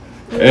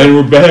And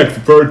we're back for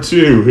part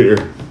 2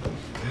 here.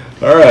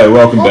 All right,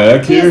 welcome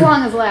back here. As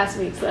long as last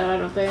week's, though, I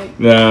don't think.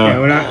 No. Yeah,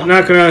 we're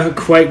not going to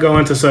quite go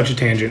into such a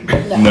tangent.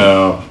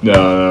 No,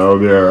 we'll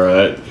be all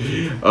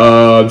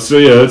right. So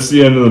yeah, that's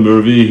the end of the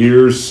movie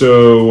here.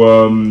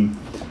 So,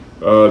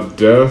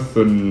 Death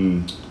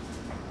and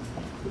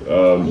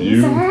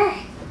Laser?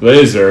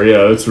 Laser,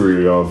 yeah, that's what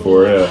you're going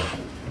for, yeah.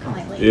 Call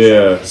it Laser.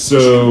 Yeah,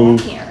 so,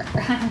 Here.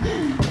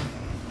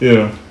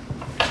 yeah.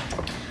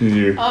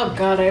 You. Oh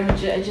god, I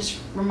just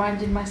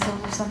reminded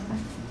myself of something.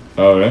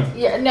 Oh, yeah?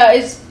 Yeah, no,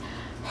 it's...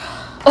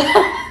 when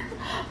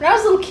I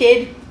was a little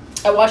kid,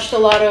 I watched a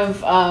lot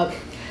of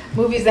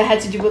movies that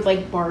had to do with,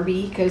 like,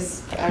 Barbie,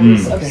 because I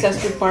was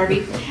obsessed with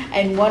Barbie.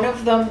 And one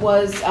of them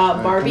was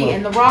Barbie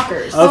and the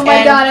Rockers. Oh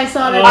my god, I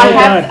saw that.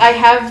 I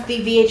have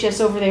the VHS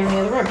over there in the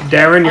other room.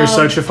 Darren, you're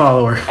such a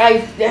follower.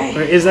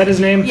 Is that his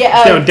name?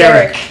 Yeah, no,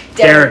 Derek.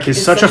 Derek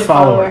is such a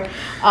follower.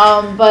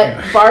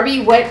 But Barbie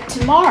went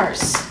to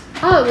Mars.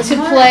 Oh, it was to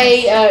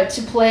Mars.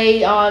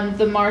 play on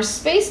the Mars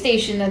space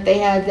station that they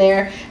had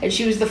there, and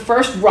she was the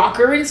first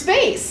rocker in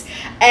space.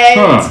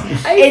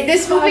 And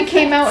this movie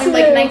came out in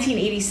like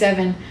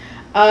 1987.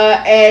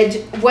 And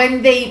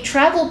when they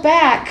travel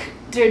back,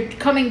 they're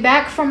coming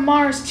back from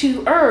Mars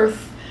to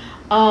Earth.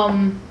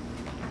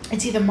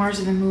 It's either Mars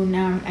or the Moon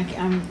now.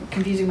 I'm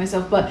confusing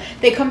myself, but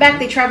they come back.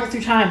 They travel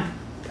through time.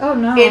 Oh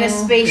no! In a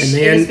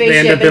spaceship, they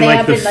end up in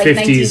like the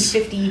 50s,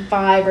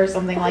 1955 or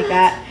something like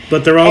that.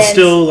 But they're all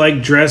still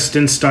like dressed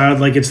and styled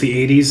like it's the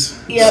 80s.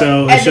 Yeah,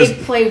 so and they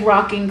play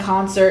rocking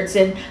concerts,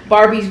 and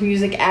Barbie's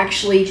music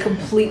actually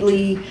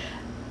completely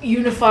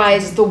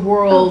unifies the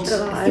world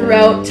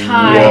throughout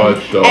time.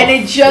 And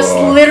it just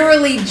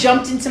literally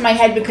jumped into my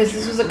head because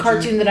this was a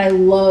cartoon that I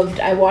loved.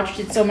 I watched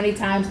it so many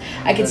times,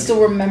 I can still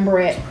remember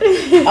it.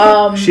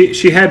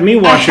 She had me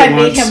watch it once. I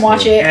made him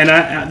watch it.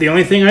 And the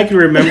only thing I can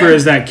remember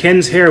is that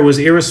Ken's hair was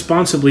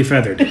irresponsibly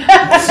feathered.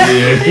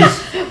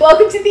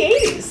 Welcome to the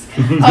 80s.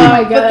 Oh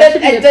my god!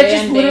 But that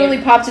just literally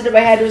popped into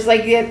my head. It was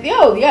like, they're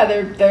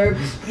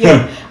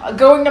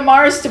going to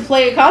Mars to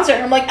play a concert,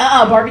 and I'm like,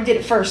 Barbie did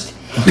it first.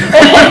 I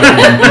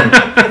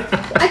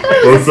thought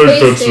it was a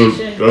space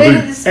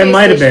station. It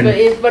might have been,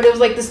 but it was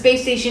like the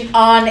space station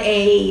on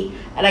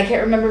and I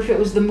can't remember if it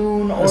was the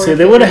moon or. See,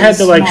 they would have had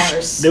to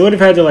Mars. They would have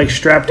had to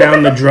strap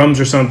down the drums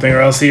or something, or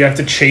else you'd have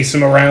to chase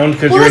them around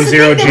because you're in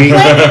zero G. They're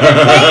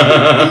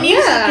playing the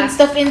music and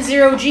stuff in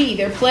zero G.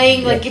 They're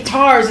playing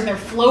guitars and they're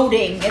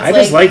floating. I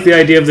just like the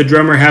idea of the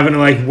drummer having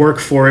to work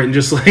for it and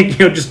just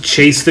just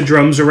chase the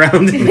drums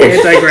around in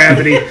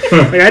anti-gravity.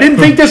 I didn't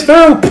think this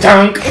through.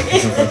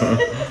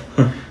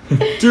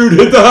 Dude,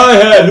 hit the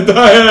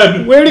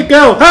hi-hat! Where'd it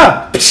go?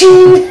 Ha!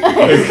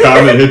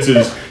 Comet hits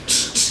his...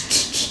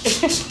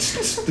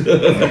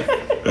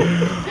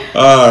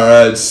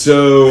 Alright,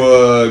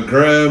 so,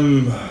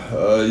 Graham,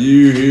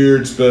 you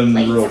here, it's been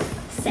real...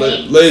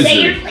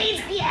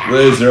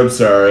 Laser, I'm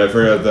sorry, I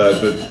forgot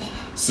that, but...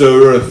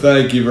 So,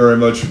 thank you very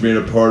much for being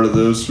a part of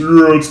this.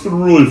 Yeah, it's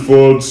been really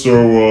fun,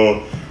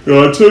 so,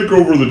 I take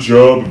over the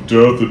job of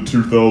Death in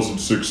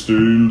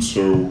 2016,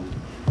 so...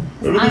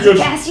 Pass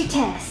your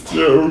test.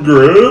 Yeah,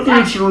 great. I think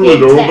you should really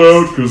know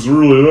about, because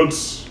really,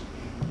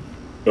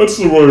 that's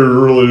the way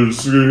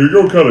you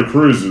go kind of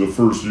crazy the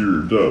first year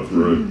of Death,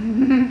 right?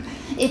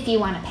 If you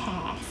want to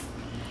pass.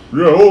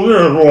 Yeah,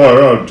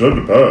 I intend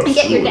to pass. And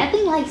get your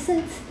deathing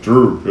license.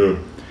 True, yeah.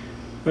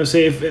 Let's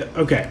say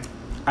okay.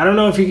 I don't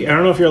know if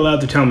you're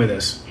allowed to tell me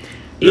this.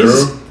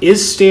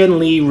 Is Stan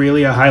Lee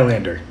really a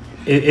Highlander?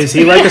 Is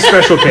he like a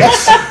special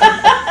case?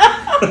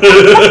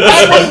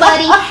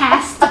 Everybody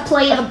has to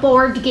play the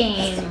board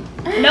game.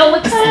 No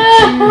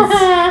exceptions.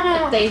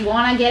 If they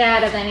want to get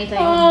out of anything.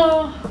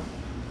 Well,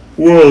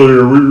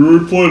 yeah, we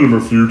played him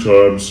a few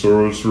times,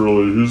 so he's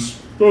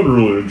been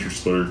really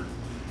interesting.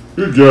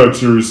 Good guy,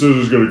 too. He says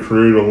he's going to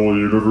create a whole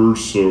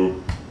universe, so...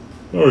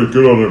 Alright,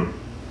 good on him.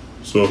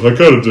 So, I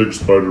kind of dig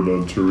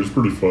Spider-Man, too. He's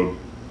pretty fun.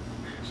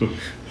 So...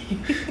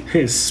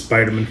 He's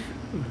Spider-Man.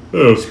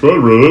 Yeah,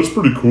 Spider-Man, that's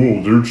pretty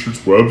cool. Dude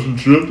shoots webs and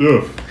shit,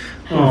 yeah.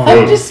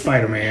 Oh,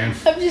 Spider-Man.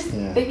 I'm just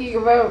thinking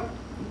about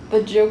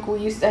the joke we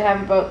used to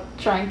have about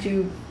trying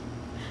to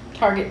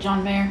target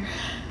John Mayer.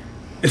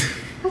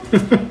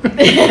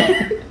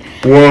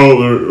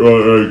 Well,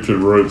 I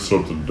can write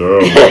something down.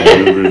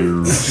 Maybe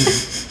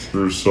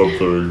there's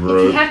something, right?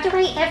 If you have to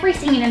write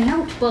everything in a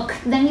notebook,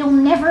 then you'll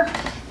never,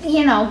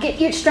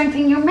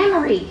 strengthen your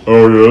memory.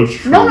 Oh, yeah, that's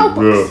true. No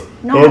notebooks. Yeah.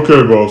 No.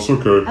 Okay, boss,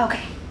 okay.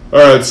 Okay.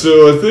 Alright,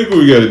 so I think what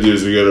we gotta do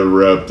is we gotta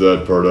wrap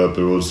that part up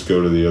and we'll just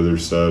go to the other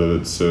side of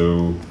it,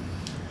 so...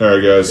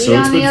 Alright, guys, so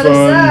it's been fun.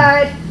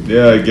 Side.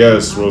 Yeah, I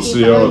guess. We'll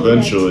see y'all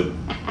eventually.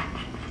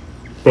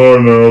 Bye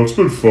now, it's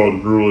been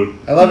fun, really.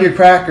 I love your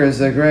crackers,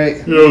 they're great.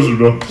 Yeah, those are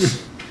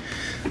nice.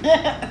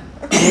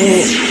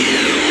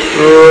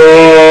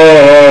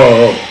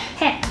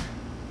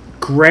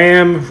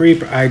 Graham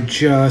Reaper, I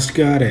just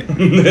got it.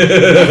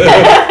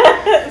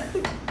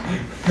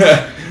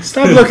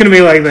 Stop looking at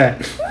me like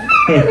that.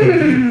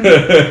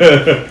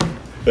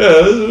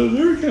 Yeah,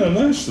 they're kind of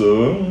nice,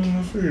 though.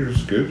 I figured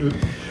it's good.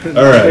 All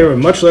right. They were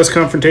much less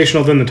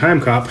confrontational than the Time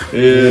Cop.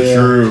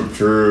 Yeah,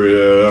 true.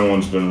 Yeah, that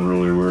one's been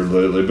really weird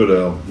lately, but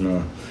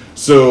no.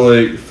 So,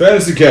 like,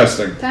 fantasy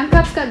casting. Time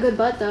Cop's got good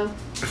butt though.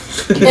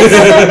 He's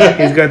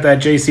got that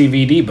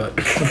JCVD butt.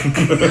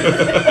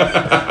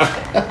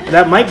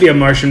 That might be a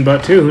Martian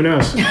butt too. Who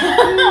knows?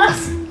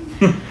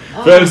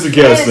 Fantasy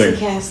casting. Fantasy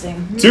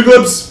casting. 2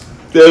 clips.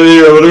 They're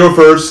here. I'm gonna go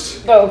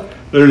first. Go.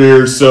 They're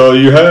here. So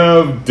you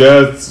have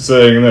Death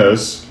saying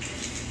this.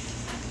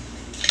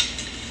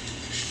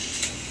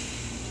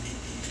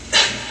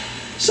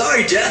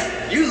 Sorry,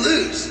 Death. You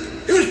lose.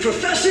 It was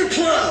Professor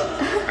Plum.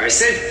 I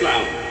said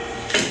Plum.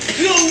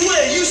 No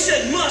way. You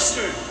said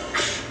mustard.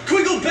 Can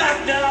we go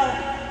back now?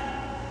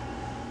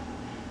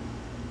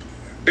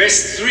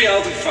 Best 3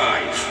 out of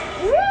 5.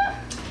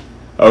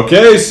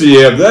 Okay, so you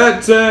have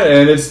that,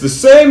 and it's the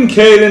same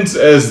cadence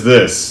as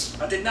this.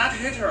 I did not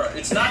hit her.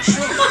 It's not true.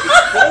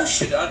 It's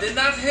bullshit. I did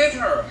not hit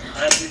her.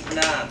 I did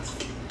not.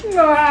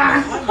 Oh,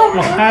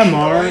 hi,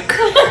 Mark.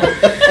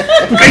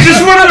 I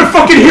just wanted to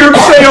fucking hear him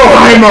say, "Oh,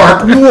 hi,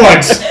 Mark."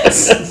 What?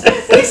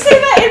 We say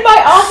that in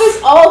my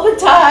office all the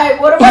time.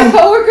 One of my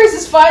coworkers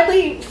has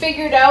finally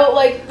figured out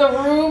like the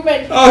room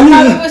and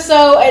how it was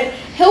so, and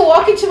he'll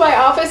walk into my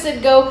office and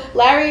go,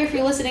 Larry, if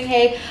you're listening,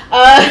 hey.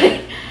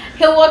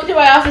 He'll walk into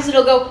my office and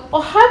he'll go,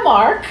 "Oh, hi,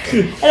 Mark,"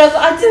 and I'll go,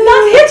 "I did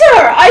not hit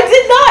her. I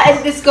did not."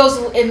 And this goes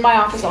in my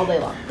office all day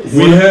long.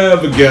 We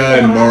have a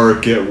guy,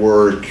 Mark, at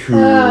work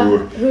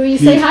Who you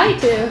say hi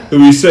to? who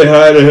we say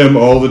hi to him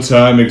all the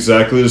time,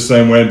 exactly the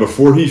same way. And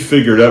before he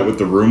figured out what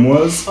the room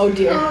was, Oh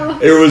dear.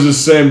 it was the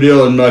same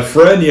deal. And my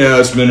friend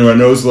Yasmin, who I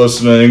know is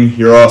listening,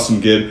 you're awesome,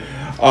 kid.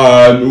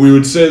 We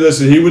would say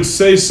this, and he would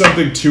say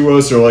something to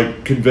us or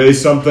like convey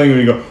something, and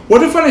we go,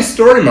 "What a funny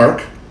story,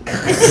 Mark."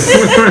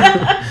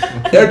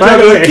 By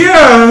the way, Like,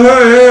 yeah. You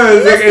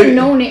must have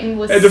known it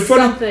was And the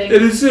funny, something.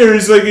 it is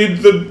serious. Like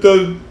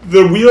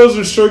the wheels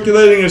are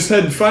circulating his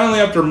head. Finally,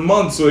 after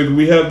months, like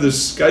we have this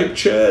Skype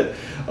chat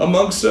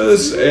amongst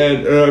us,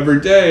 and every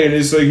day, and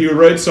he's like, he would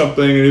write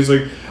something, and he's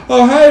like,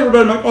 "Oh hi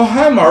everybody," I'm like, "Oh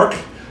hi Mark,"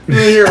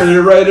 and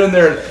you're right in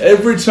there. And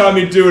every time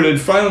you do it, and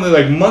finally,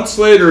 like months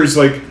later, he's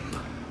like,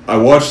 "I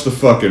watched The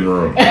fucking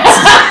Room."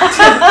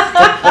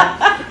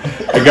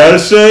 I gotta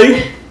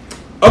say,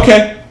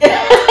 okay.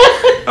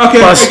 Okay,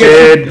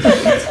 busted.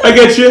 I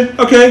get you.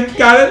 Okay,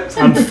 got it.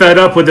 I'm fed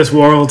up with this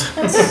world.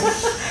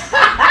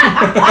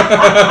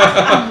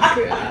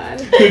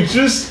 It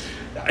just,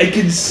 I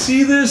can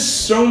see this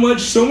so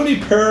much, so many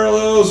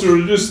parallels,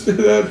 or just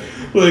that,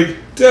 like,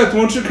 Death,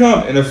 won't you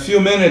come in a few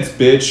minutes,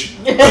 bitch?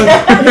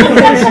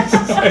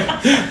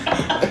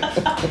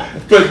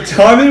 But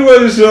Tommy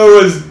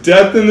Wiseau as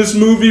Death in this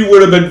movie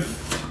would have been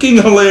fucking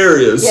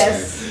hilarious.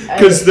 Yes.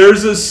 Because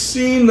there's a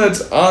scene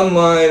that's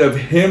online of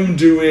him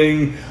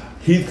doing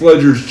Heath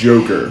Ledger's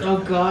Joker. Oh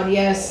God,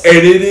 yes. And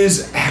it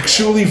is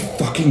actually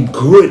fucking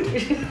good.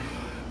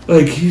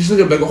 Like, he's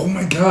like, oh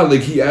my god,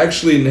 like, he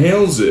actually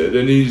nails it,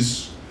 and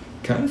he's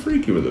kind of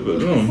freaky with it, but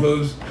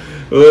well,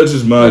 that's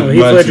just my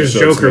Heath my Ledger's 2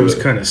 cents Joker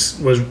with was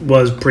it.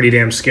 was pretty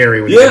damn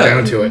scary when you get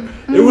down to it.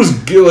 It was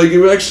good, like,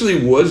 it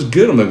actually was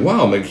good. I'm like,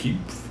 wow, like, he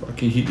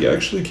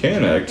actually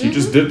can act. He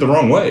just did it the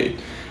wrong way.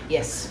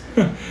 Yes.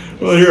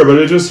 Well, here, but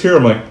I just hear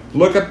him like,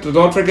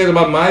 don't forget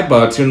about my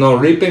butt,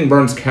 reaping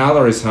burns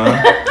calories,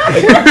 huh?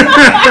 Oh,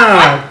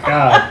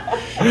 God.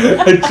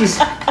 I just,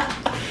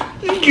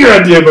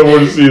 goddamn, I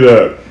want to see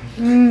that.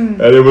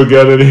 Anyone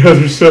got any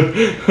other stuff?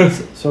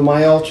 So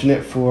my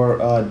alternate for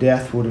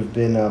Death would have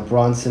been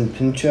Bronson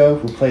Pinchot,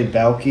 who played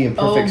Balky in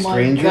Perfect Oh my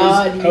Strangers.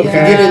 God, He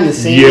yeah. did it in the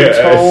same Yes.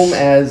 tone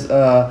as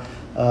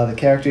the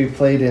character he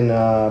played in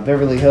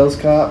Beverly Hills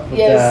Cop. With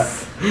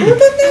Yes.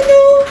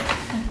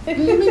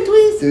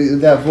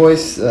 that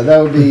voice, that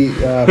would be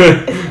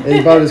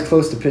about as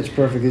close to Pitch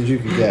Perfect as you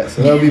could get.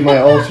 So that would be my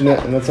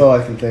alternate, and that's all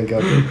I can think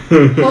of.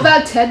 What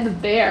about Ted the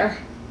Bear?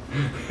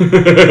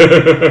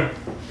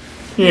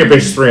 Yeah,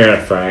 bitch, 3 out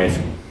of 5.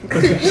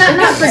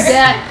 Not for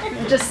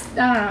Death. Just, I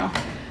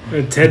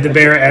don't know. Ted the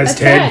Bear as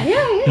Ted.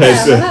 Yeah,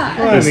 why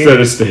not? Instead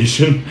of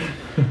Station.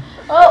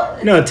 Oh,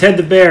 No, Ted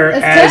the Bear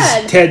As as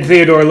Ted. Ted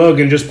Theodore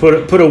Logan. Just put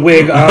a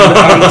wig on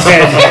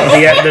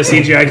Ted, the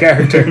CGI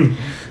character.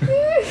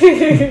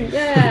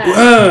 Yeah.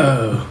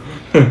 Whoa.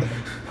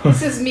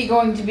 this is me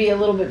going to be a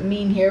little bit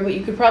mean here, but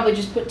you could probably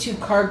just put 2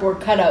 cardboard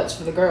cutouts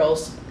for the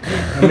girls.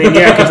 I mean,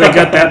 yeah, because they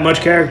got that much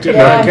character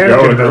Yeah.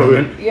 character Yeah,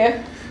 development.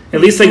 Yeah. At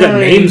least they got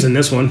names in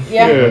this one.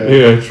 Yeah.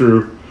 Yeah,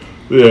 true.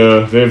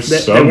 Yeah, they have They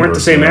some weren't the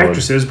same personality.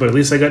 actresses, but at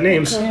least they got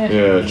names.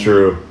 Yeah,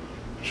 true.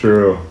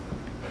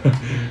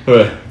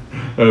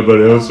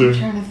 Anybody else I'm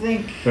here? trying to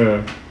think.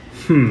 Yeah.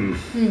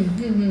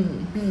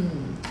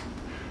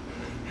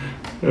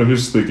 I'm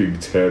just thinking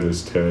Ted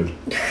is Ted.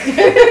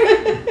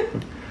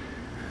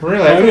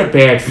 Really, I have a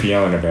bad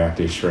feeling about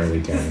this,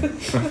 really, Ted.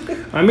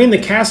 I mean, the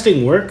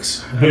casting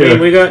works. I Yeah. mean,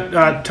 we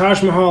got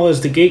Taj Mahal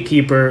as the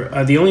gatekeeper.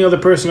 The only other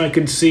person I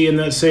could see in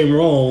that same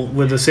role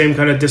with the same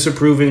kind of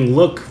disapproving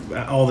look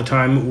all the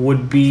time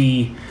would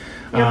be...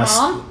 Your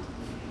mom?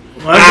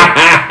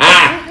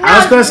 I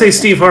was going to say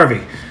Steve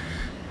Harvey.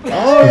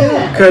 Oh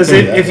yeah. Because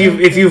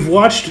if you've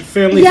watched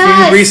Family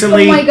Yes! Feud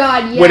recently, Oh my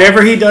God, yes.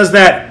 whenever he does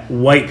that,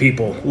 white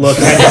people look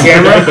at the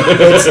camera.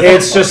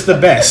 It's just the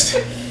best.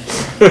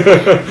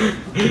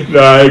 No,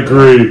 I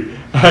agree.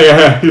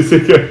 I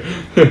think,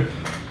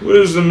 what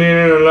is the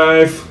meaning of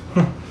life?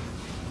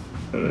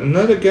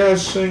 Another guy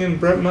singing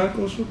Bret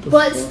Michaels? What the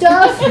Butt fuck?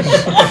 stuff.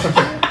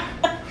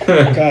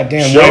 God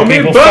damn Show white me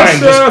people. butt Fine,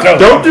 just stuff. go.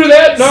 Don't do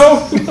that,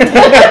 no.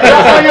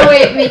 Oh no,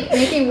 wait,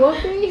 making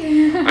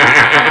whoopee?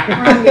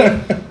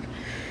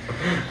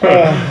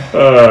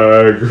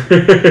 I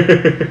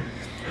agree.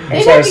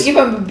 They'd have to give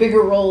him a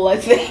bigger role, I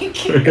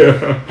think.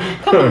 Yeah.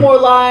 Couple more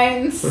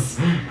lines.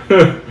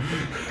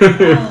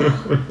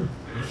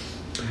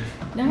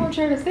 Now I'm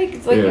trying to think.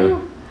 It's like, Yeah.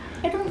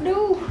 I don't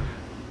know.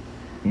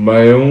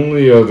 My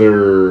only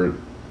other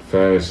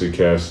fantasy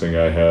casting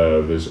I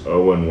have is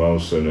Owen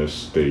Wilson as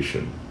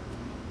Station.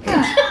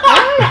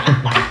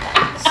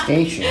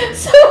 Station.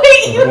 So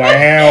wait, you Wow.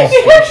 have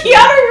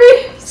Keanu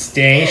Reeves.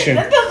 Station.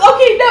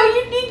 Okay, no,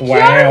 you need Wow.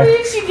 Keanu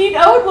Reeves, you need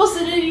Owen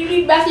Wilson, and you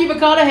need Matthew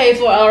McConaughey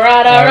for all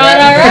right.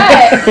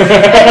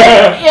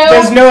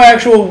 There's no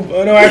actual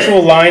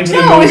lines in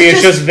the movie.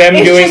 It's just them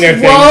doing their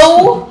thing.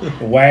 Whoa.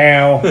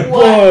 Wow. Whoa.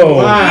 Whoa.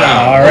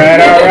 Wow. All right.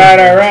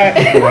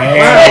 Wow.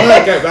 Wow,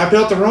 look, I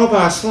built the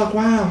robots. Look,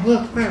 wow,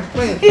 look,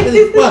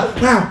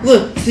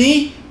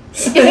 see?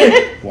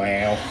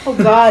 Wow. Oh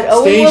God,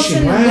 Owen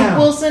Station, Wilson, wow. Luke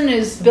Wilson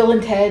is Bill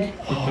and Ted.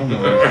 Oh my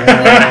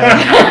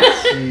god.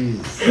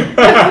 Jeez.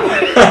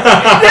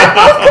 They're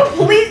both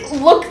complete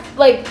look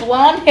like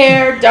blonde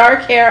hair,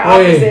 dark hair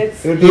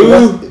opposites. It would be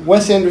a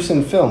Wes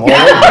Anderson film. All over.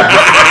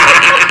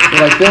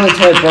 You're like Bill and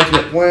Ted both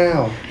get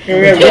wow. Can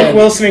we have Luke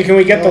Wilson and can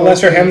we get the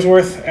lesser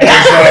Hemsworth as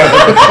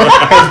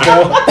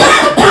Bill?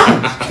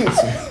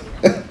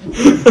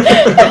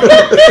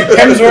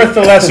 Hemsworth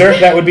the lesser,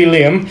 that would be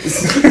Liam.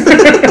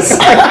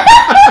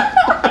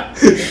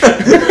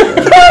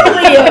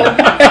 Leo.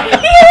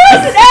 He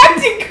has an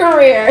acting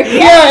career.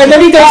 Yeah, and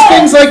then he does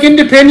things like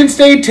Independence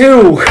Day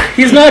 2.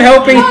 He's not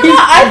helping. No,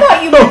 I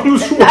thought you meant,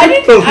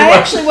 I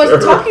actually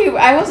wasn't talking,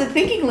 I wasn't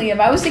thinking Liam.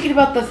 I was thinking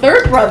about the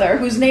third brother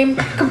whose name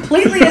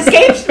completely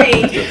escapes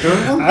me.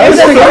 I was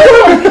thinking,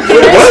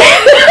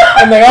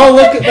 and they all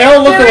look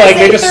alike.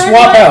 They just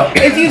swap out.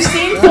 If you've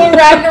seen Thor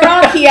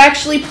Ragnarok, he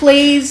actually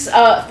plays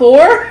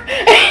Thor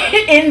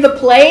in the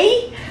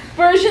play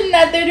version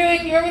that they're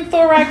doing. You remember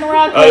Thor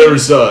Ragnarok? I never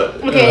saw it.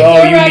 Okay,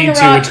 Oh, Thor you need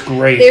to. Ragnarok, It's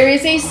great. There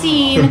is a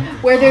scene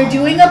where they're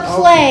doing a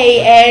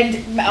play,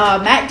 and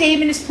Matt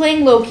Damon is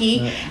playing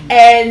Loki,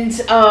 and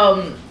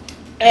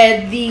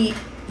the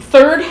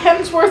third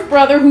Hemsworth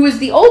brother, who is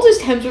the oldest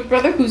Hemsworth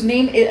brother, whose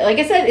name, like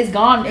I said, is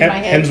gone in my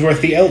head.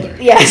 Hemsworth the Elder.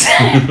 Yes,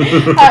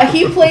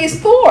 he plays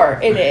Thor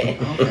in it,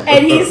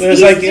 and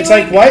It's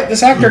like what?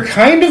 This actor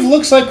kind of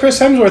looks like Chris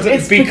Hemsworth.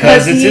 It's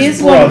because it's he his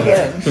is one of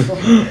brother.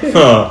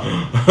 them.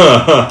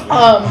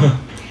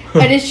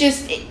 And it's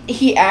just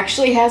he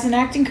actually has an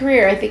acting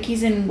career. I think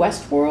he's in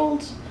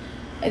Westworld.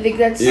 I think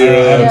that's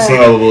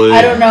probably.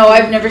 I don't know.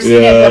 I've never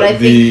seen it, but I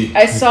think the-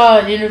 I saw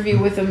an interview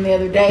with him the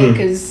other day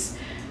because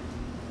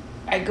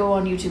I go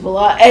on YouTube a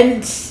lot,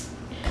 and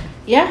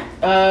yeah.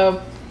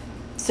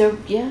 So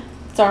yeah,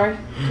 sorry,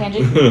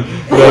 tangent. No,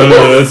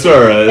 that's all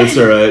right. That's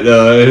all right.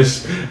 No,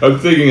 I'm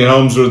thinking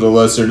Helmsworth the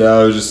Lesser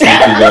now. I was just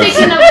thinking I'm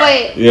thinking of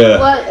wait. Yeah.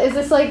 What is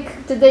this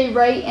like? Did they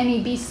write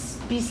any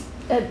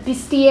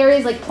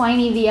bestiaries like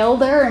Pliny the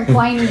Elder and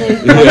Pliny the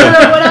Younger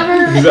or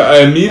whatever? 'Cause I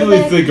immediately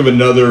think of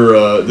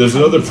another. There's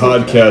another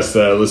podcast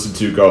that I listen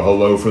to called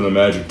Hello from the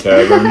Magic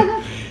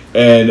Tavern,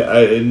 and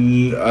I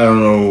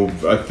don't know.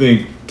 I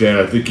think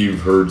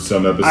you've heard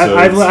some episodes.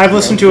 I've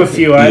listened to a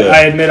few. Yeah. I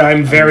admit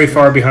I'm very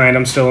far behind.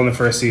 I'm still in the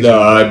first season.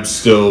 No, I've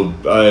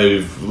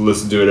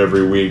listened to it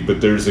every week,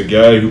 but there's a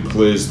guy who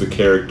plays the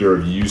character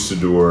of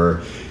Usador.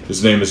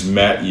 His name is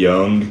Matt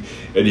Young,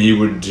 and he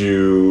would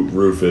do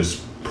Rufus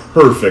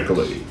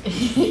perfectly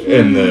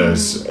in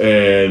this.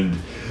 And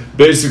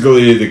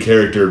basically, the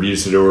character of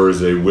Usador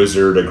is a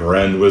wizard, a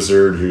grand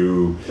wizard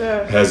who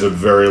has a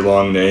very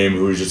long name,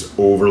 who's just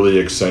overly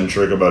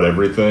eccentric about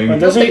everything. But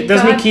doesn't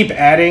he keep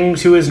adding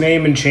to his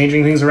name and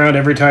changing things around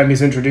every time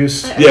he's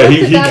introduced? Yeah,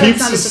 he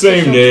keeps the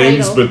same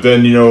names, but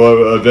then,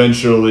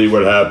 eventually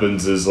what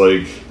happens is,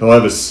 like, he'll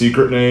have a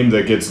secret name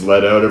that gets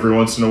let out every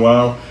once in a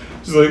while.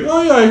 He's like,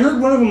 oh yeah, I heard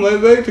one of them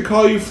like to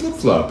call you Flip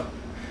Flop.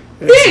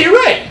 Yeah, you're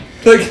right.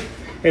 Like,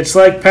 it's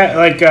like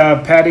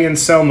Patty and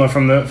Selma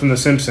from the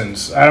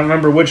Simpsons. I don't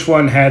remember which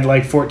one had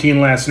like 14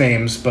 last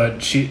names,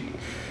 but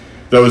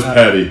that was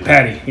Patty.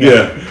 Patty,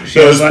 yeah. She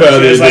That has was Patty.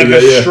 She has like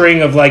that, a yeah.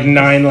 string of like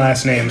 9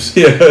 last names.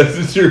 Yeah,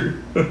 that's true.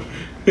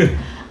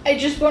 I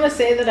just want to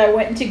say that I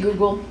went into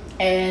Google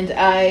and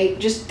I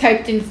just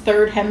typed in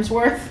third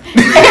Hemsworth,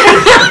 and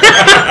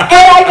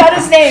I got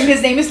his name.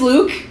 His name is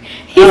Luke.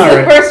 He's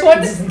the first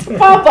one to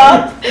pop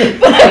up. But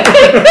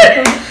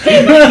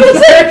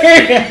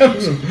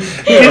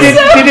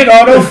Did it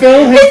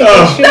autofill his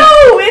question?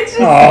 No, it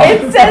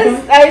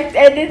says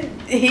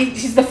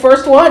he's the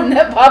first one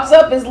that pops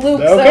up as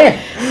Luke.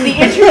 Okay. So the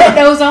internet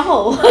knows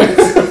all.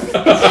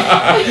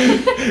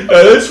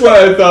 That's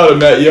why I thought of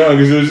Matt Young,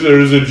 because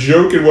there's a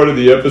joke in one of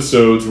the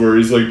episodes where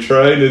he's like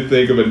trying to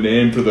think of a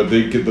name for the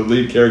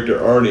lead character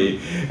Arnie,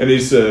 and he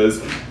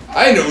says,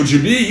 "I know what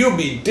you'll be. You'll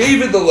be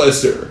David the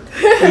Lesser."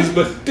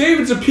 But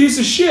David's a piece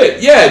of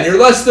shit. Yeah, and you're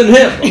less than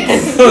him. You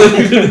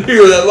didn't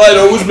hear that line.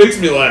 Always makes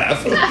me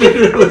laugh.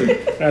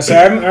 So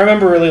I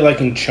remember really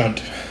liking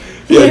Chunt.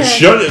 Yeah,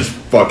 Chunt is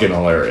fucking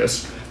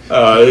hilarious.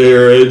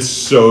 It's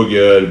so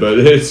good, but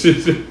it's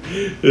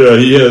yeah,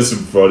 he has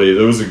some funny.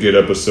 There was a good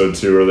episode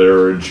too where they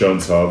were in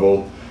Chunt's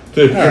hovel.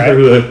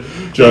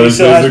 Johnny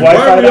says, like, "Why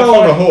are we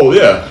all in a hole?"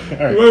 Yeah,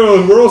 right.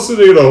 We're all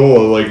sitting in a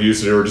hole. Like you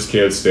said, we just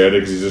can't stand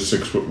it because he's a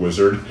 6-foot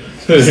wizard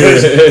in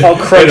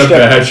a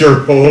badger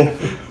hole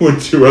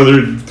with 3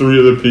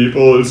 other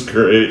people. It's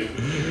great.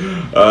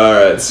 All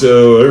right,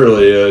 so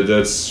really,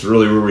 that's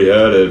really where we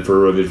had it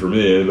for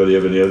me. Anybody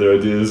have any other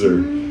ideas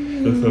or?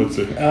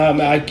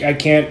 I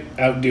can't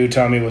outdo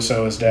Tommy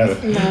Wiseau's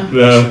death.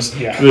 No.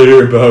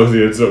 They're both.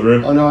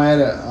 Oh no,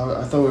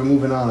 I thought we were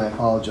moving on. I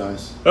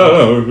apologize.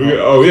 Oh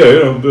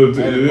no.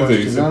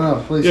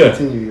 No, please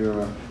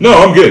continue. No,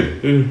 I'm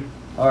good.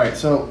 All right.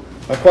 So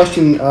my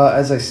question,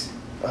 as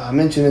I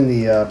mentioned in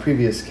the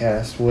previous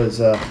cast, was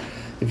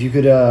if you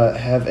could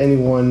have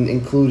anyone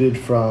included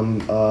from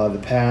the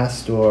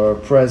past or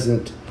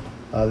present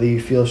that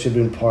you feel should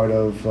be part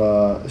of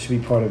a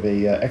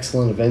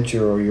excellent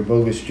adventure or your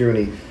bogus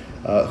journey,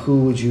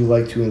 who would you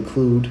like to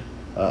include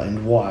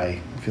and why?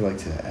 If you'd like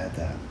to add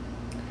that.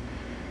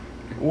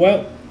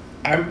 Well,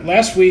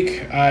 last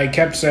week I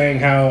kept saying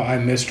how I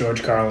miss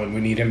George Carlin.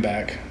 We need him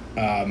back.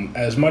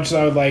 As much as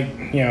I would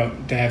like,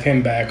 to have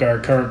him back, our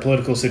current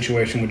political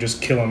situation would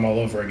just kill him all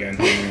over again.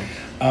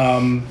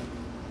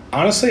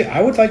 Honestly,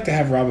 I would like to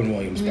have Robin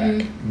Williams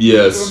back.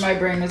 Yes. That's where my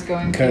brain was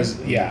going. Because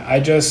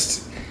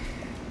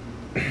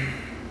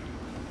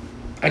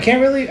I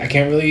can't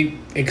really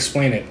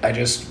explain it.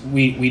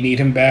 We need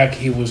him back.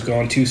 He was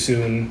gone too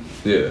soon.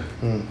 Yeah.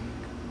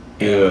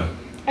 Yeah.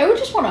 I would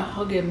just want to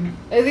hug him.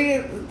 I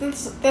think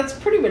that's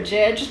pretty much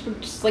it. I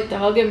would just like to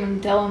hug him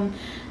and tell him,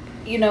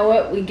 you know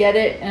what, we get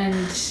it, and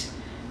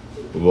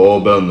we've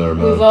all been there,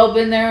 man. We've all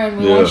been there, and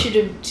we want you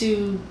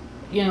to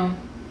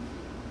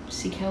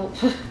seek help.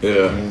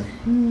 Yeah.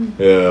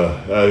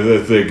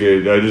 I think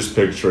I just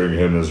picturing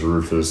him as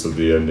Rufus at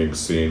the ending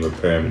scene with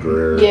Pam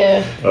Grier.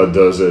 Yeah.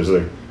 Does it? It's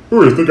like,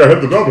 oh, you think I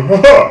had the number?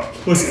 Ha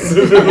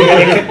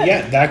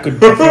yeah, that could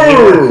definitely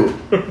work.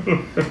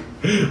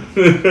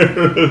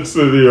 That's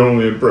the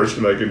only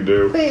impression I can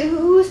do. Wait,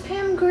 who was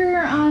Pam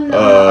Grier on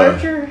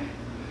Archer?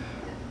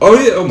 Oh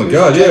yeah! Oh my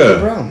God! Yeah.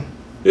 Brown.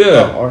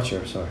 Yeah. Oh,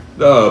 Archer. Sorry.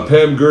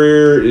 Pam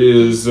Grier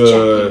is.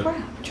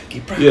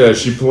 Jackie Brown. Yeah,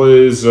 she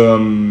plays.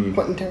 Quentin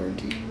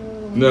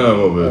Tarantino.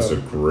 No, but it's a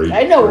great.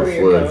 I know where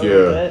you're going.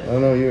 Yeah. I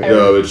know you're.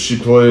 Yeah, but she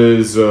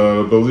plays.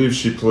 I believe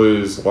she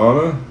plays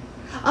Lana.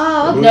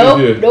 Oh,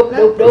 nope.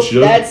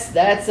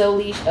 That's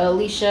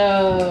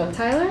Alicia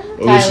Tyler.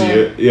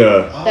 Alicia,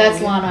 yeah.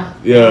 That's Lana.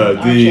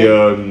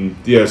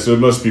 Yeah, so it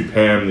must be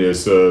Pam. Yeah,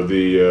 so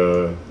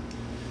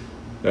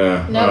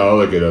I'll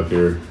look it up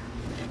here.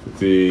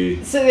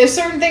 So there's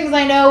certain things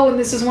I know, and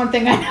this is one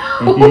thing I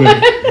know.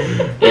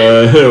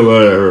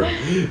 Whatever.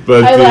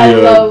 But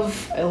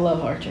I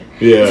love Archer.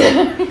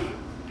 Yeah.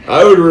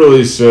 I would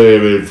really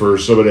say, for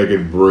somebody I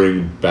could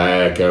bring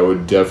back, I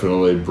would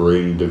definitely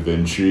bring Da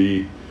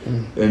Vinci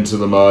into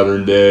the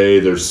modern day.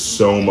 There's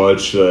so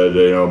much that,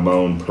 my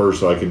own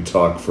person, I can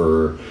talk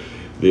for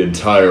the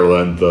entire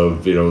length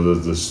of,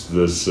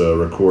 this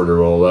recorder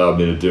will allow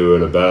me to do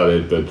it about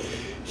it, but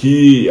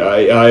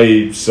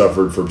I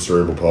suffered from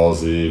cerebral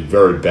palsy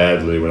very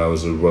badly when I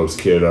was a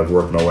kid. I've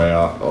worked my way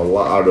out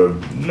of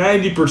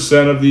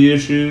 90% of the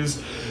issues,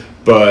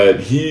 but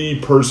he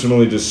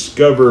personally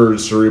discovered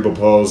cerebral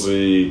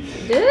palsy.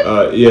 Did?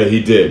 Yeah, he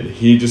did.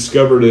 He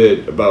discovered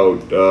it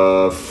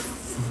about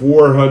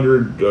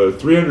 400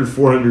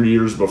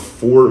 years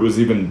before it was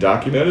even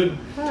documented.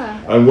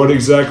 On what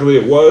exactly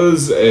it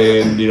was,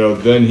 and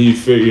then he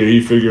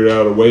figured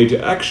out a way to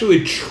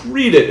actually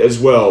treat it as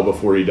well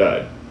before he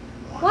died.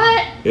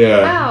 What?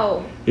 Yeah.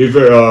 Wow. He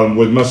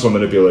with muscle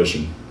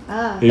manipulation.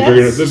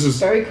 This is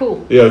very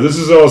cool. Yeah, this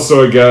is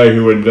also a guy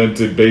who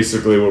invented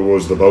basically what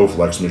was the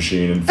Bowflex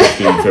machine in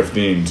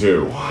 1515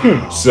 too.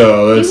 Wow.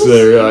 So that's he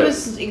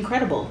was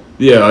incredible.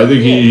 Yeah, I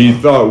think he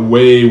thought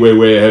way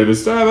ahead of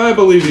his time. I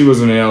believe he was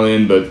an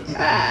alien, but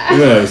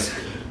yes.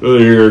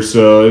 Earlier,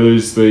 so it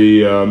was I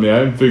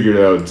haven't figured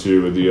out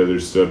too with the other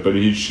stuff, but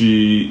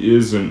she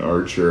is an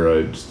Archer.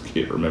 I just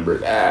can't remember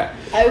it. I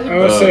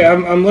would say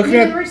I'm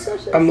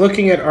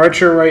looking at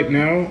Archer right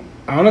now.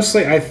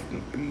 Honestly,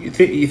 you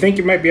think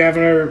you might be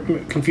having her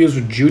confused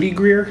with Judy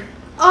Greer?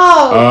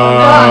 Oh,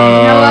 God.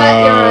 You know what?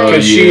 You're right.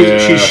 Because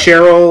she's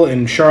Cheryl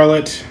and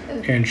Charlotte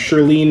and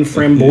Charlene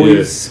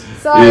Framboise.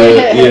 Sorry.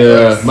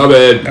 Yeah, my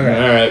bad. Okay.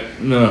 All right.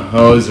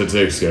 No, Lisa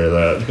takes care of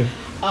that.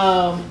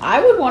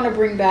 I would want to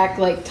bring back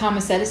like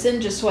Thomas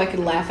Edison just so I could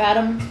laugh at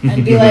him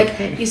and be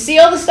like, "You see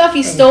all the stuff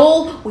he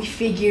stole? We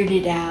figured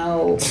it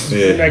out."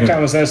 Bring back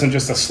Thomas Edison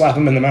just to slap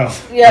him in the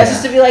mouth. Yeah,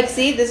 just to be like,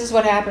 "See, this is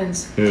what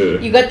happens. Yeah.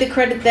 You got the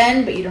credit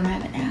then, but you don't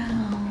have it now."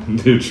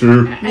 Yeah,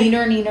 true.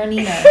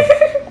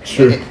 Neener.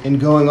 True. And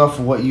going off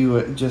of what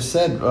you just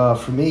said,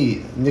 for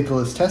me,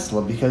 Nikola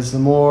Tesla, because the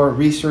more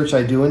research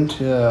I do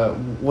into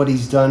what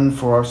he's done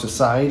for our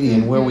society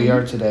and where we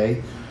are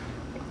today,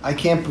 I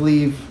can't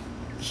believe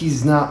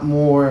he's not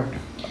more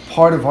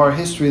part of our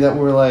history that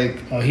we're like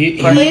He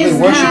practically is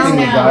worshiping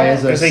the now. guy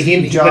as a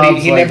Steve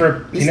Jobs. He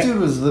This dude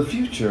was the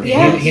future.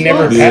 Yeah. he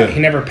was.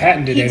 never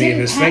patented He any of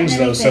didn't his patent things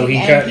though, so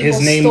anything, he got and his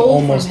people name stole from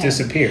almost him.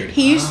 disappeared.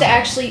 He used to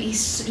actually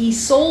he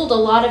sold a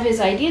lot of his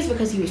ideas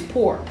because he was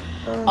poor,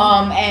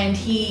 and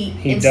he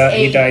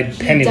died penniless.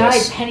 He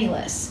died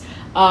penniless.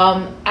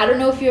 I don't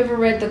know if you ever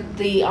read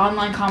the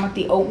online comic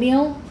The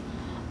Oatmeal.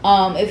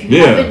 If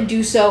you haven't,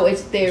 do so.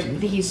 It's there.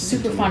 He's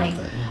super funny.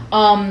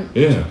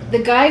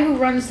 The guy who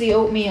runs The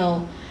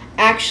Oatmeal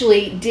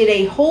actually did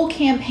a whole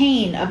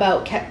campaign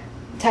about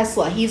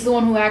Tesla. He's the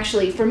one who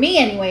actually, for me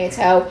anyway, it's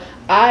how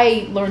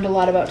I learned a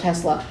lot about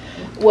Tesla,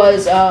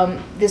 was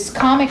this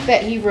comic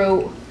that he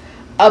wrote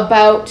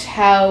about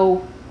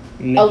how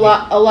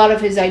a lot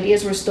of his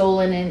ideas were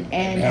stolen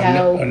and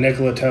how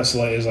Nikola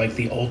Tesla is like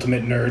the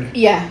ultimate nerd.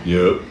 Yeah.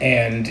 Yep.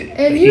 And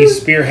he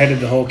spearheaded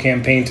the whole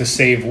campaign to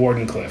save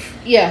Wardenclyffe.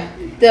 Yeah.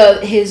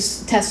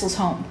 His Tesla's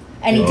home.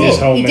 And he did. His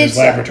home he and did his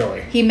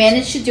laboratory. He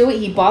managed to do it.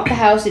 He bought the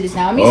house. It is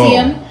now a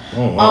museum.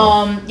 Oh,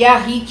 wow.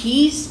 Yeah,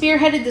 he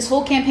spearheaded this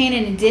whole campaign,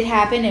 and it did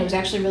happen. It was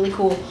actually really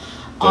cool.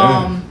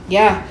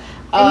 Yeah.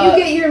 And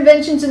you get your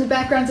inventions in the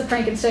backgrounds of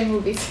Frankenstein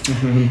movies.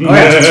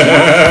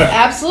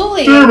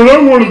 Absolutely. Damn it, I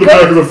wanted the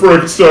back of the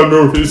Frankenstein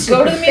movies.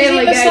 Go to the Museum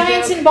Family of Guy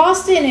Science joke. in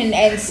Boston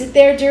and sit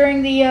there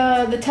during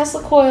the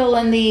Tesla coil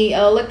and the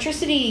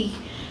electricity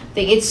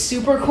thing. It's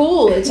super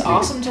cool. It's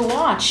awesome to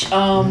watch.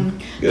 The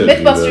do that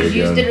Mythbusters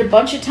again. used it a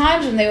bunch of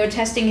times when they were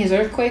testing his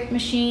earthquake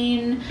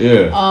machine.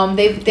 Yeah.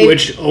 They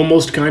Which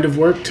almost kind of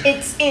worked.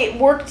 it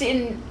worked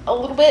in a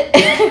little bit.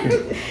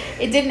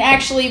 It didn't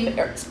actually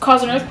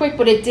cause an earthquake,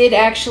 but it did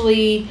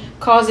actually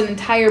cause an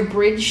entire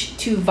bridge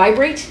to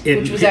vibrate,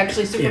 which was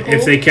actually super cool.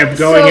 If they kept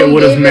going, So it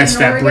would you have gave it messed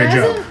an that bridge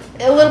orgasm? up.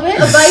 A little bit.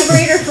 A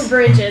vibrator for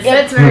bridges.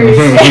 Yep. That's very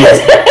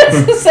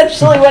That's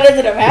essentially what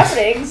ended up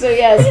happening. So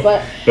yes,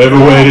 but They have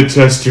a way to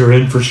test your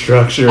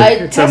infrastructure.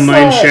 It's a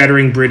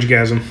mind-shattering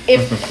bridgegasm.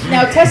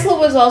 Now Tesla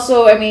was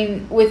also, I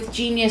mean, with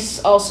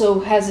genius also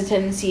has a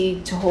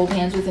tendency to hold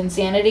hands with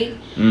insanity,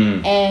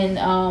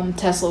 and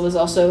Tesla was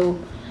also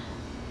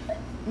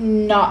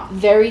not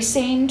very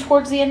sane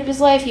towards the end of his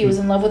life. He was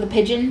in love with a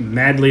pigeon.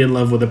 Madly in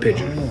love with a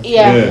pigeon.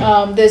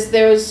 Yeah.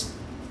 There's,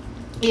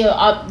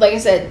 like I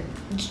said,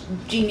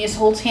 genius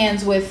holds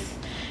hands with.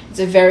 It's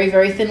a very,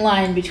 very thin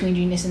line between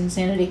genius and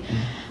insanity,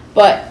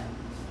 but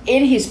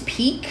in his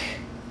peak,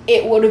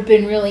 it would have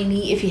been really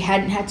neat if he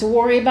hadn't had to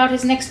worry about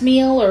his next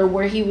meal or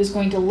where he was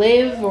going to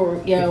live, or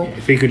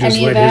if he could just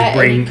any of let his that,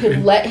 brain. and he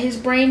could let his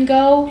brain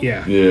go.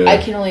 Yeah. I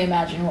can only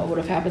imagine what would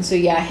have happened. So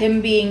yeah,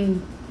 him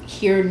being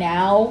here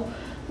now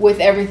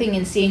with everything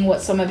and seeing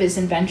what some of his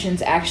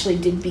inventions actually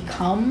did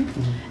become,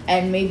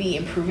 and maybe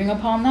improving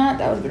upon that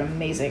would have been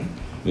amazing.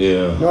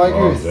 Yeah. No, I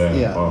agree with damn.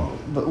 yeah. Oh.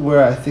 But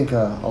where I think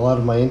a lot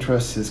of my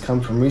interest has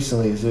come from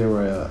recently is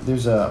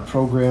there's a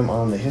program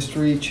on the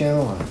History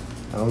Channel.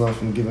 I don't know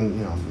if I'm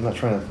giving, I'm not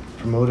trying to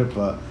promote it,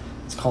 but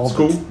it's called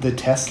cool. the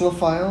Tesla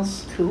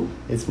Files. Cool.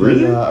 It's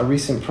been a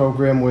recent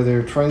program where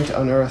they're trying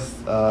to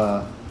unearth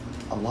a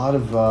lot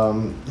of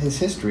his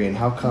history and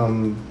how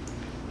come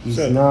he's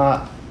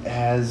not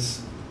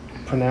as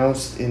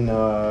pronounced in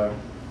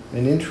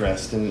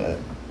interest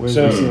in.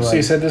 So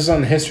you said this is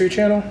on the History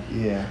Channel?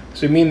 Yeah.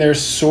 So you mean they're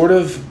sort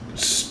of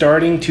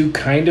starting to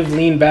kind of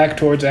lean back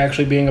towards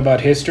actually being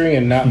about history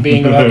and not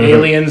being about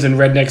aliens and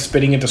rednecks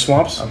spitting into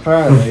swamps?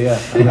 Apparently, yeah.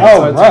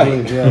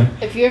 Right. Yeah.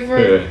 If you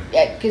ever,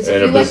 because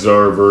And a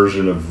bizarre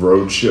version of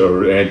Roadshow,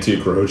 or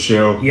Antique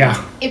Roadshow.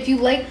 Yeah. if you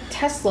like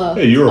Tesla,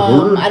 Hey, you're a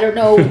hoarder? I don't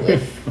know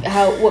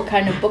what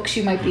kind of books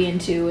you might be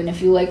into, and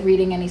if you like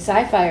reading any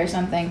sci-fi or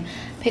something,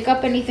 pick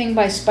up anything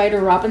by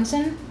Spider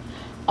Robinson.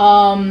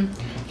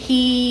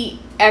 He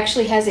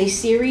actually has a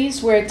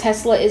series where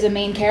Tesla is a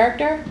main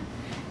character,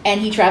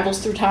 and he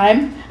travels through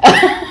time,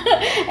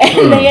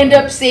 and they end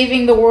up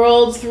saving the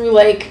world through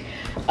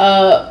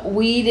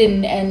weed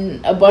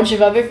and a bunch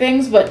of other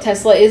things, but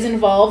Tesla is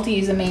involved.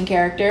 He's a main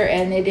character,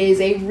 and it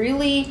is a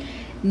really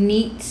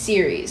neat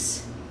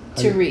series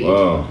to read.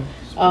 Wow.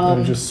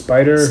 Just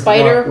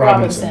Spider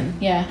Robinson.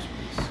 Yeah.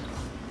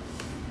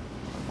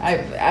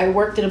 I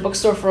worked at a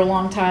bookstore for a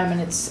long time,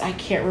 and I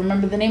can't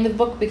remember the name of the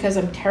book because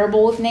I'm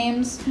terrible with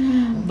names,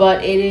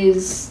 but the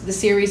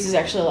series is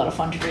actually a lot of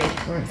fun to read.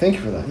 All right, thank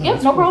you for that. Yeah,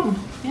 no problem.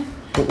 Yeah.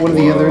 But one of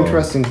the other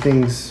interesting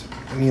things,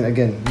 I mean,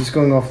 again, just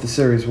going off the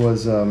series,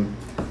 was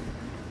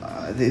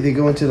they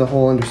go into the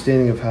whole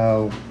understanding of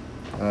how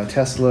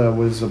Tesla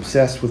was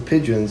obsessed with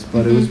pigeons,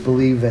 but it was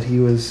believed that he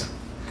was...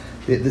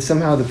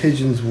 somehow the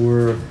pigeons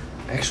were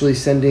actually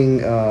sending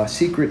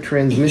secret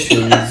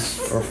transmissions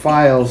or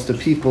files to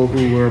people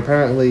who were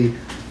apparently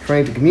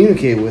trying to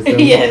communicate with them.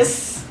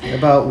 Yes.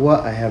 About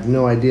what? I have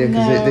no idea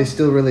because No. they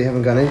still really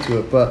haven't gone into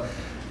it. But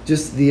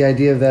just the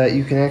idea that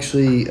you can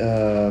actually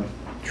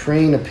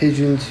train a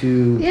pigeon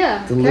to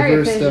Yeah, deliver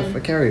carrier stuff, pigeon. a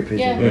carrier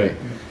pigeon, Yeah.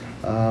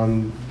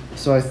 right?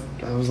 So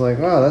I was like,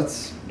 wow,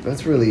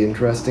 that's really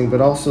interesting.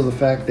 But also the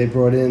fact they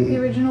brought in The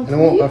original and I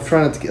won't. police? I'm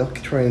trying not to. I'll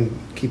try and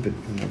keep it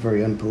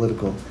very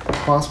unpolitical as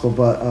possible.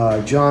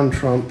 But John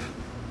Trump,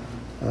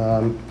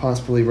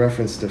 possibly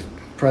reference to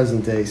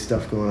present day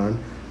stuff going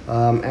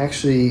on,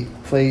 actually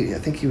played. I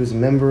think he was a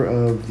member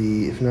of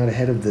the, if not a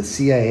head of the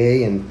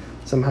CIA, and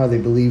somehow they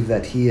believe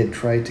that he had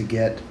tried to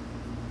get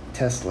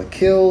Tesla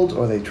killed,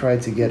 or they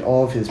tried to get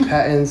all of his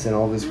patents and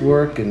all of his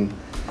work. And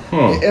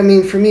I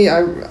mean, for me,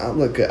 I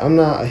look. I'm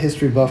not a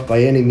history buff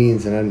by any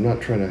means, and I'm not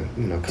trying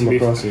to come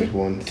across as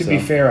one. To be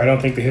fair, I don't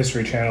think the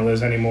History Channel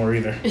is anymore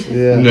either.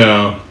 Yeah.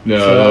 No,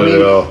 So, not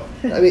at all.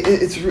 I mean,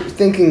 it's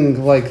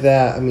thinking like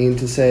that. I mean,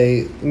 to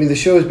say, the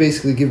show is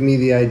basically giving me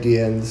the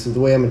idea, and this is the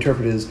way I'm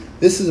interpreting it, is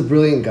this is a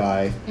brilliant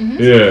guy.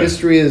 Yeah.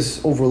 History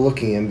is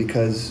overlooking him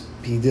because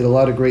he did a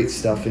lot of great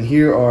stuff, and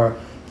here are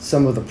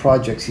some of the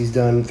projects he's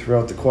done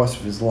throughout the course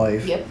of his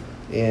life. Yep.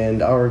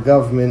 And our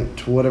government,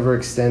 to whatever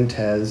extent,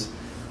 has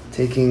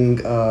taken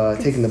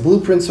the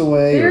blueprints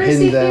away or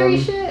Conspiracy hidden them. theory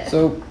shit.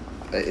 So,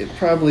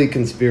 probably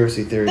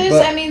conspiracy theory. There's,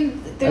 but I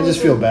mean, I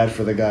just feel bad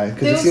for the guy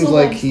because there it was seems a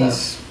like lot of he's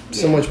stuff.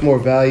 so Yeah. much more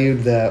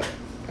valued that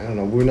I don't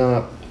know. We're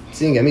not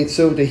seeing it. I mean,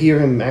 so to hear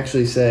him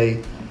actually say,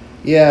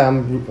 "Yeah,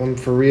 I'm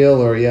for real,"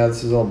 or "Yeah,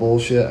 this is all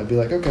bullshit," I'd be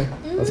like, "Okay,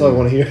 that's all I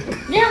want to hear."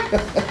 Yeah.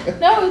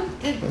 No,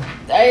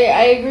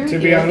 I agree with To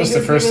you. be I honest, the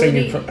think it was first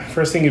really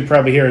thing you'd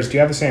probably hear is, "Do you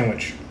have a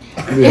sandwich?"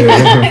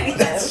 neat.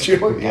 That's true.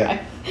 Poor Yeah, guy.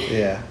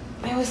 yeah.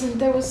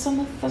 There was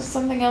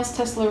something else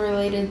Tesla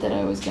related that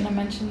I was gonna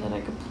mention that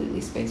I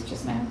completely spaced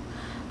just now.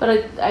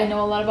 But I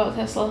know a lot about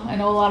Tesla. I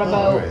know a lot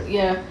about alright.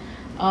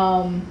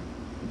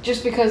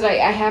 just because I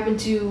happen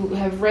to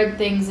have read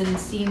things and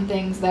seen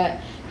things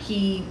that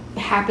he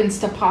happens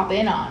to pop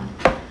in on.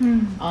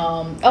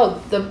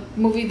 The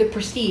movie The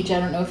Prestige. I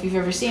don't know if you've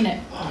ever seen it.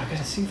 Oh, I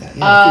gotta see that.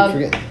 Yeah, I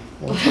keep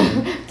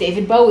forgetting.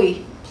 David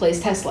Bowie plays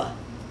Tesla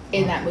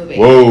in that movie.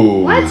 Whoa.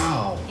 What?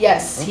 Wow.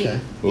 Yes. Okay.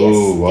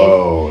 Oh,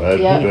 wow.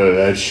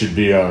 That should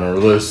be on our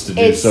list to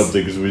do It's-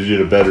 something because we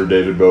did a better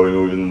David Bowie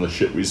movie than the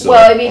shit we saw.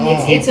 Well, I mean,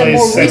 Oh. it's a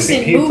more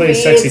recent He movie.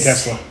 plays sexy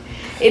It's- Tesla.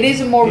 It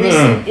is a more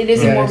recent. It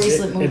is a more it's-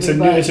 recent movie. It's a,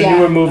 but it's a yeah,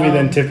 newer movie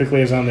than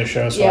typically is on the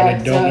show, so yeah, I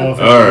don't know if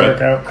it All will right.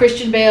 work out.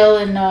 Christian Bale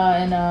and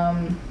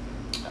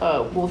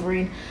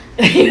Wolverine.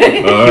 All Hugh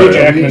right.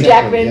 Jackman.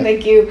 Jackman, Yeah.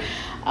 thank you.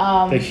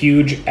 The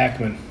huge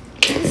Ackman.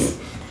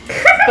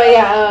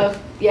 But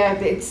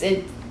it's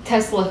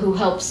Tesla who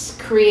helps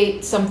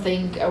create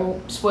something. I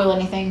won't spoil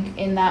anything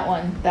in that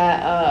one.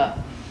 That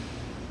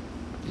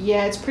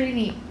it's pretty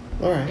neat.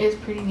 All right. It's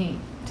pretty neat.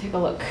 Take a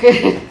look.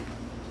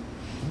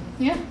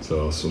 Yeah. It's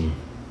awesome.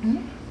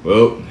 Mhm.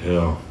 Well,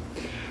 yeah.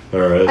 All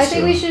right. I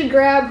think we should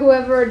grab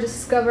whoever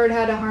discovered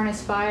how to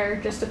harness fire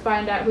just to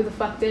find out who the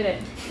fuck did it.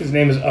 His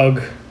name is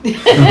Ugg.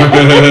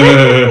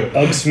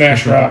 Ugg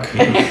Smash Rock.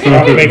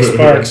 Rock makes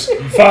sparks.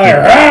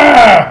 Fire!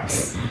 Ah!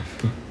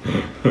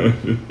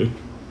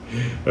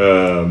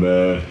 Oh,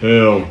 man.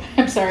 Hell.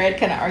 I'm sorry, I'd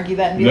kind of argue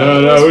that and be No,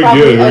 like, no, it was we're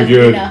probably good, we're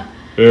good. Alvina.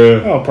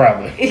 Yeah. Oh,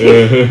 probably.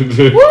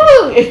 Yeah.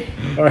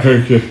 Woo! All right.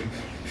 Okay.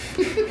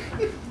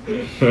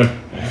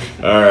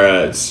 All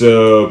right.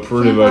 So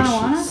pretty Can't much.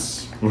 Bonawana?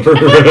 Love you in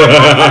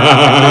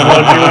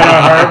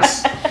our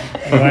hearts.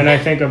 And when I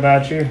think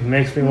about you, it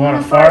makes me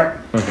want to fart.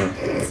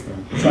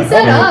 He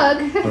said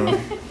ugh.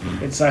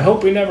 I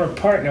hope we never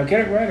part. Now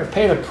get it right or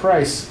pay the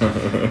price.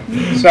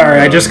 Sorry,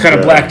 I just kind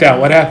of blacked out.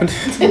 What happened?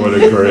 What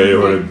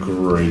a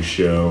great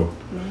show.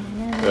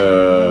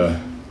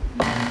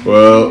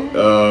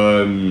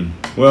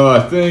 Well, I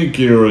think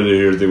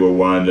everything will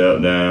wind up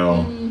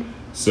now.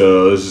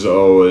 So this is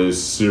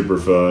always super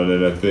fun,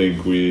 and I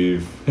think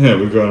we've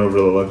gone over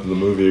the length of the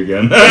movie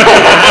again.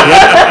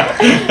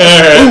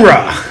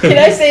 Hoorah! Can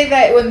I say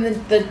that when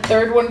the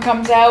third one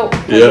comes out,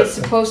 'cause Yep. it's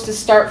supposed to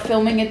start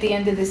filming at the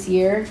end of this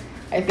year,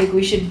 I think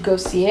we should go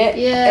see it.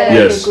 Yeah. And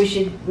I Yes.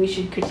 think we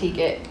should critique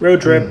it.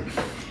 Road trip.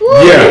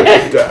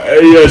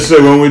 Yeah.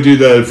 So when we do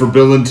that for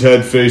Bill and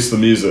Ted Face the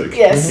Music.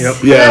 Yes. Yep.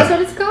 Yeah. That's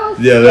what it's called?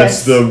 Yeah,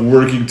 that's Yes. the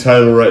working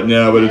title right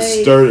now, but Nice.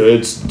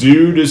 it's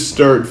due to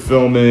start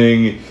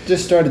filming.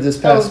 Just started this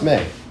past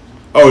May.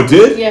 Oh, it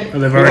did? Yeah. Oh,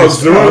 they've Oh, already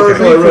so the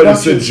article I read, it Pre-production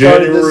said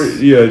started January. this-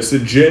 Yeah, it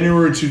said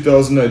January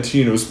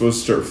 2019. It was supposed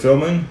to start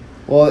filming.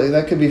 Well,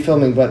 that could be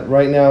filming, but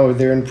right now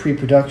they're in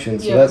pre-production,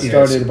 so Yeah. that Yeah,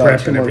 started it's about prep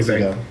 2 and months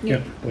everything. ago.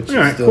 Yep. Which All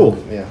is right, still, cool.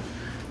 Yeah.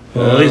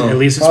 Well, at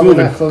least it's Probably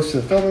moving. not close to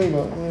the filming,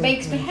 but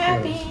Makes me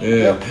happy. Yeah.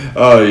 Yep.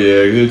 Oh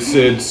yeah,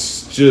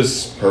 it's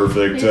just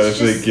perfect. I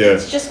think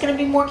It's just gonna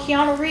be more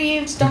Keanu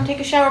Reeves. Don't take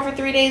a shower for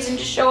 3 days and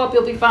just show up.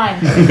 You'll be fine.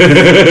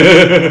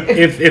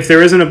 If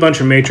there isn't a bunch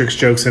of Matrix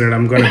jokes in it,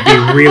 I'm going to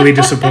be really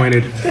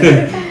disappointed.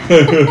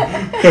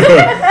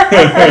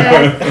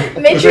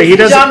 Matrix he and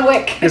doesn't- John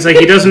Wick. It's like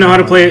he doesn't know how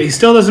to play. He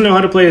still doesn't know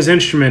how to play his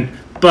instrument,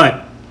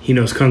 but He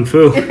knows kung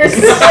fu.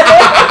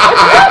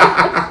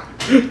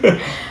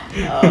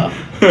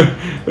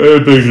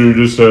 That picture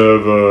just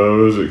have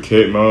was it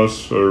Kate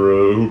Moss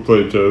or who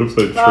played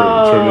Trinity?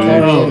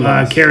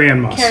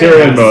 Carrie-Anne Moss.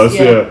 Carrie-Anne Moss,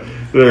 yeah.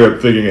 They're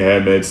thinking of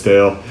Handmaid's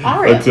Tale.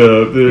 All right. But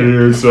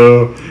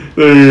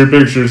there are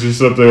pictures or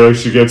something like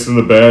she gets in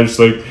the band. She's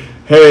like,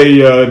 "Hey,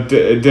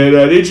 Dad,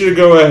 I need you to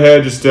go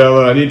ahead, just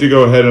Ellen. I need to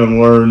go ahead and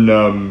learn.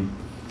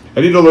 I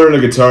need to learn the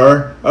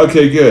guitar.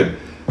 Okay, good.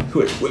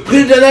 We've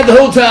done that the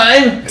whole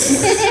time.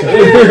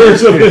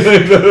 Something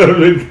like that would have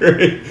been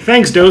great.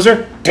 Thanks,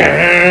 Dozer.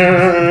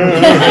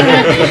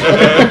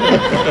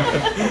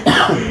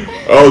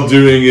 All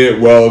doing it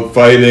while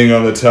fighting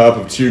on the top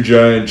of two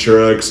giant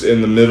trucks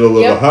in the middle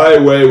of a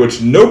highway,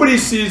 which nobody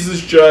sees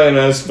this giant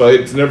ass fight.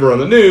 It's never on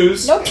the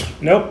news. Nope.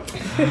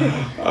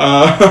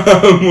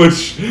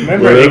 Which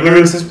remember,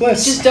 ignorance is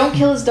bliss. Just don't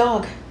kill his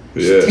dog.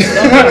 Yeah.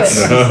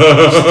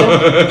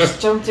 Just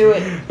don't do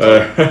it.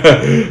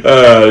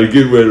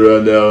 Good way to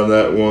run down on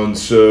that one.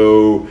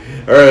 So,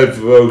 all right,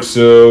 folks.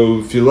 So,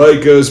 if you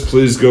like us,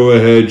 please go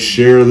ahead,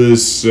 share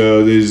these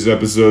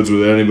episodes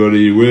with anybody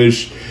you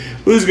wish.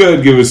 Please go ahead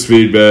and give us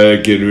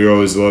feedback, and we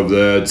always love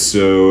that.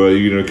 So,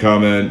 you can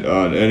comment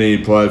on any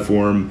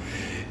platform,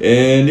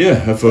 and yeah,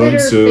 have fun. Twitter,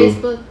 so,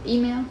 Facebook,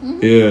 email.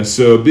 yeah.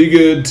 So, be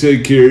good.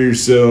 Take care of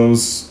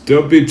yourselves.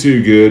 Don't be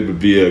too good, but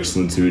be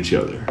excellent to each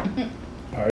other.